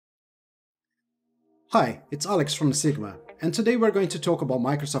Hi, it's Alex from Sigma, and today we're going to talk about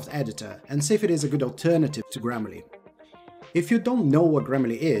Microsoft Editor and see if it is a good alternative to Grammarly. If you don't know what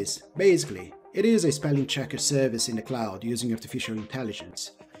Grammarly is, basically, it is a spelling checker service in the cloud using artificial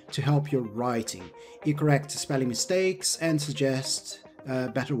intelligence to help your writing. It corrects spelling mistakes and suggests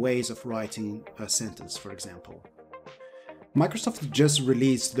better ways of writing a sentence, for example. Microsoft just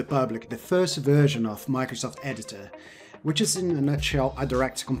released to the public the first version of Microsoft Editor, which is in a nutshell a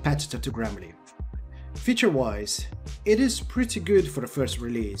direct competitor to Grammarly. Feature-wise, it is pretty good for the first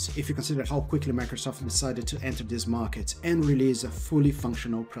release if you consider how quickly Microsoft decided to enter this market and release a fully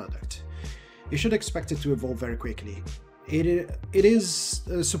functional product. You should expect it to evolve very quickly. It is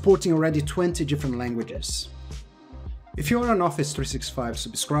supporting already 20 different languages. If you are an Office 365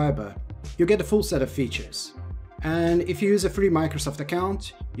 subscriber, you get the full set of features. And if you use a free Microsoft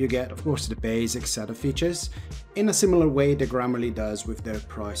account, you get, of course, the basic set of features in a similar way that Grammarly does with their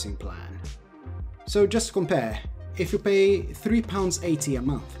pricing plan. So just to compare, if you pay £3.80 a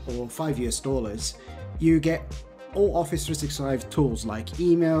month or $5 US, you get all Office 365 tools like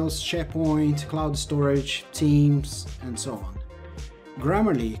emails, SharePoint, cloud storage, Teams, and so on.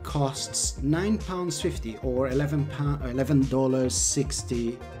 Grammarly costs £9.50 or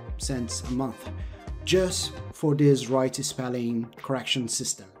 $11.60 a month just for this writing spelling correction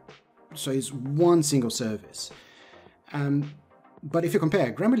system. So it's one single service. But if you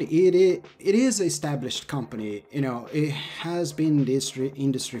compare, Grammarly, it is an established company. It has been in this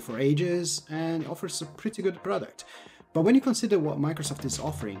industry for ages and offers a pretty good product. But when you consider what Microsoft is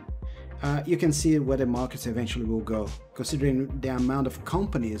offering, you can see where the market eventually will go, considering the amount of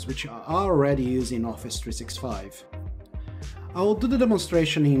companies which are already using Office 365. I'll do the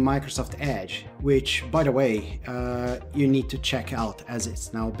demonstration in Microsoft Edge, which, by the way, you need to check out as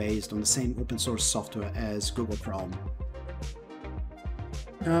it's now based on the same open source software as Google Chrome.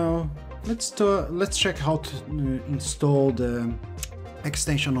 Now, let's check how to install the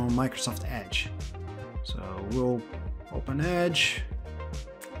extension on Microsoft Edge. So we'll open Edge,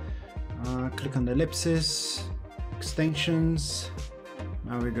 click on the ellipsis, extensions.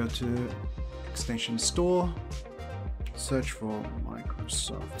 Now we go to extension store, search for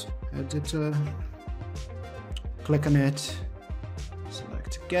Microsoft Editor, click on it,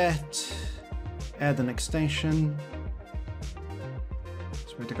 select Get, add an extension.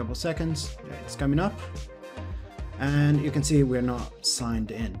 Wait a couple seconds. Yeah, it's coming up, and you can see we're not signed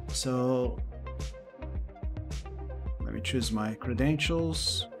in. So let me choose my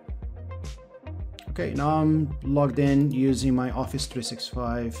credentials. Okay, now I'm logged in using my Office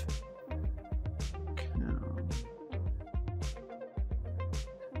 365 account.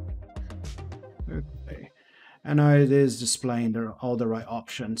 Okay, and now it is displaying all the right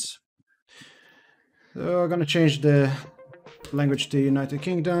options. So we're gonna change the language to United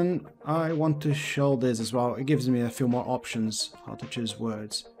Kingdom. I want to show this as well. It gives me a few more options how to choose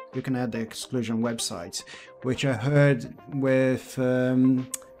words. You can add the exclusion websites, which I heard with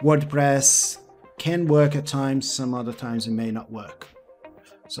WordPress can work at times, some other times it may not work.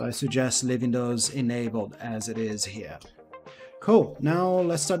 So I suggest leaving those enabled as it is here. Cool, now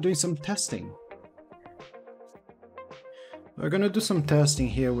let's start doing some testing. We're gonna do some testing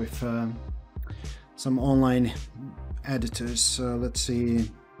here with some online editors. So let's see.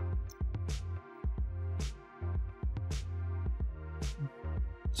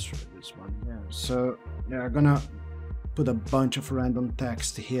 Let's try this one. Yeah. So yeah, I'm gonna put a bunch of random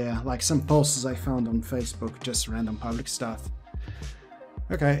text here, like some posts I found on Facebook, just random public stuff.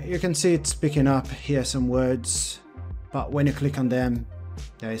 Okay, you can see it's picking up here some words, but when you click on them,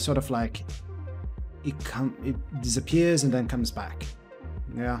 yeah, it's sort of like it disappears and then comes back.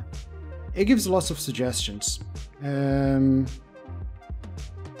 Yeah. It gives lots of suggestions. Yeah.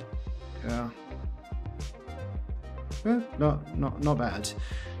 Well, not bad.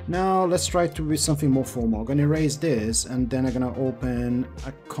 Now let's try to be something more formal. I'm gonna erase this, and then I'm gonna open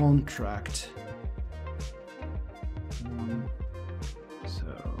a contract. So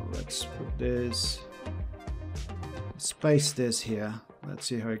let's put this. Let's paste this here. Let's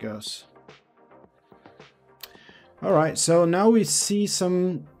see how it goes. All right. So now we see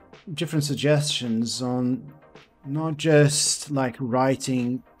some different suggestions on not just like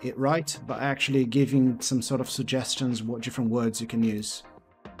writing it right, but actually giving some sort of suggestions what different words you can use.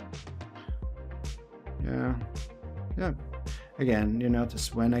 Yeah. Again, you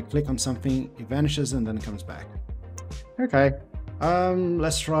notice when I click on something, it vanishes and then it comes back. Okay.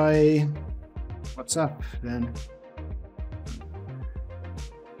 Let's try WhatsApp then.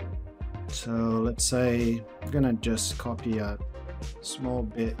 So let's say I'm gonna just copy a small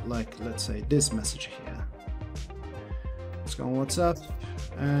bit, like let's say this message here. Let's go on WhatsApp,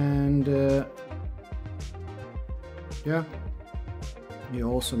 and yeah, you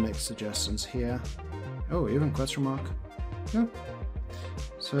also make suggestions here. Oh, even question mark. Yeah.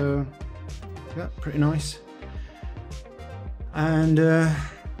 So, yeah, pretty nice. And,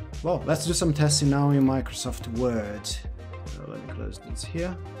 well, let's do some testing now in Microsoft Word. So let me close this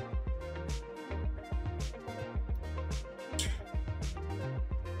here.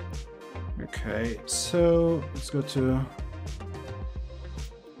 Okay, so let's go to,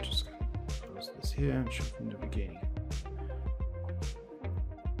 just close this here and show from the beginning.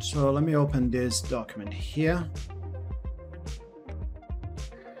 So let me open this document here.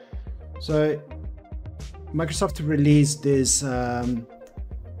 So Microsoft released this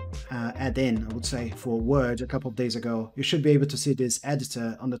add-in, I would say, for Word a couple of days ago. You should be able to see this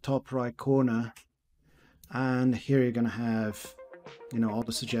editor on the top right corner. And here you're going to have, you know, all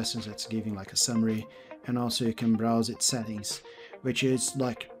the suggestions that's giving like a summary. And also you can browse its settings, which is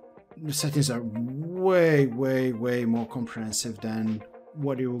like, the settings are way more comprehensive than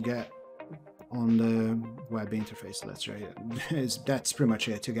what you will get on the web interface. Let's try it. That's pretty much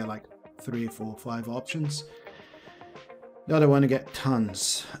it. You get like 3, 4, 5 options. The other one you get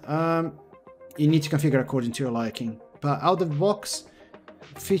tons. You need to configure according to your liking, but out of the box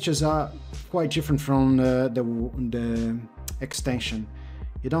features are quite different from the extension.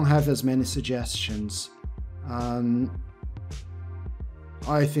 You don't have as many suggestions.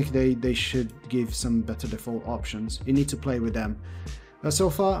 I think they should give some better default options. You need to play with them. But so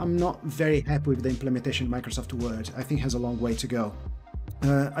far, I'm not very happy with the implementation of Microsoft Word. I think it has a long way to go.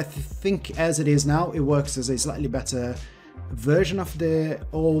 I think as it is now, it works as a slightly better version of the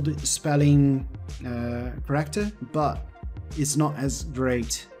old spelling corrector, but it's not as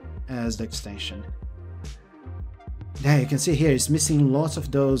great as the extension. Yeah, you can see here it's missing lots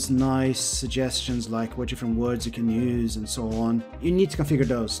of those nice suggestions like what different words you can use and so on. You need to configure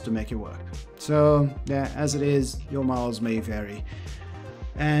those to make it work. So yeah, as it is, your mouse may vary.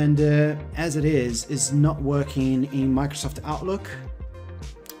 And as it is, it's not working in Microsoft Outlook.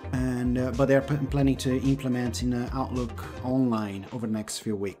 And but they're planning to implement in Outlook Online over the next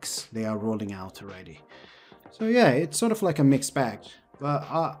few weeks. They are rolling out already. So yeah, it's sort of like a mixed bag. But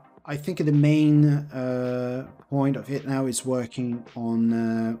I think the main point of it now is working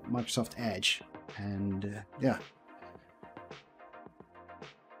on Microsoft Edge. And yeah.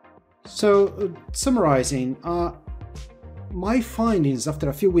 So summarizing, my findings after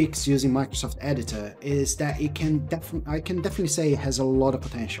a few weeks using Microsoft Editor is that I can definitely say it has a lot of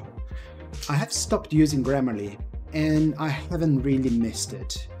potential. I have stopped using Grammarly and I haven't really missed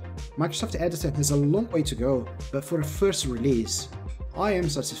it. Microsoft Editor has a long way to go, but for a first release, I am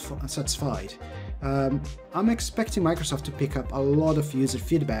satisfied. I'm expecting Microsoft to pick up a lot of user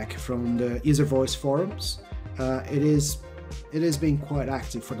feedback from the user voice forums. It has been quite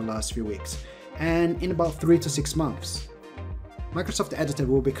active for the last few weeks, and in about 3 to 6 months, Microsoft Editor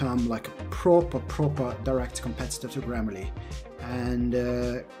will become like a proper direct competitor to Grammarly. And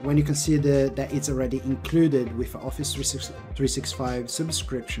when you consider that it's already included with Office 365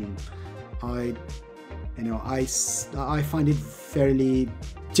 subscription, I find it fairly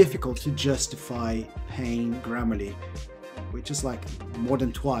difficult to justify paying Grammarly, which is like more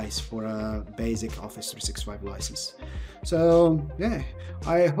than twice for a basic Office 365 license. So yeah,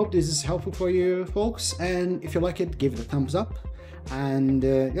 I hope this is helpful for you folks, and if you like it, give it a thumbs up. And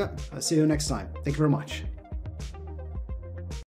yeah, I'll see you next time. Thank you very much.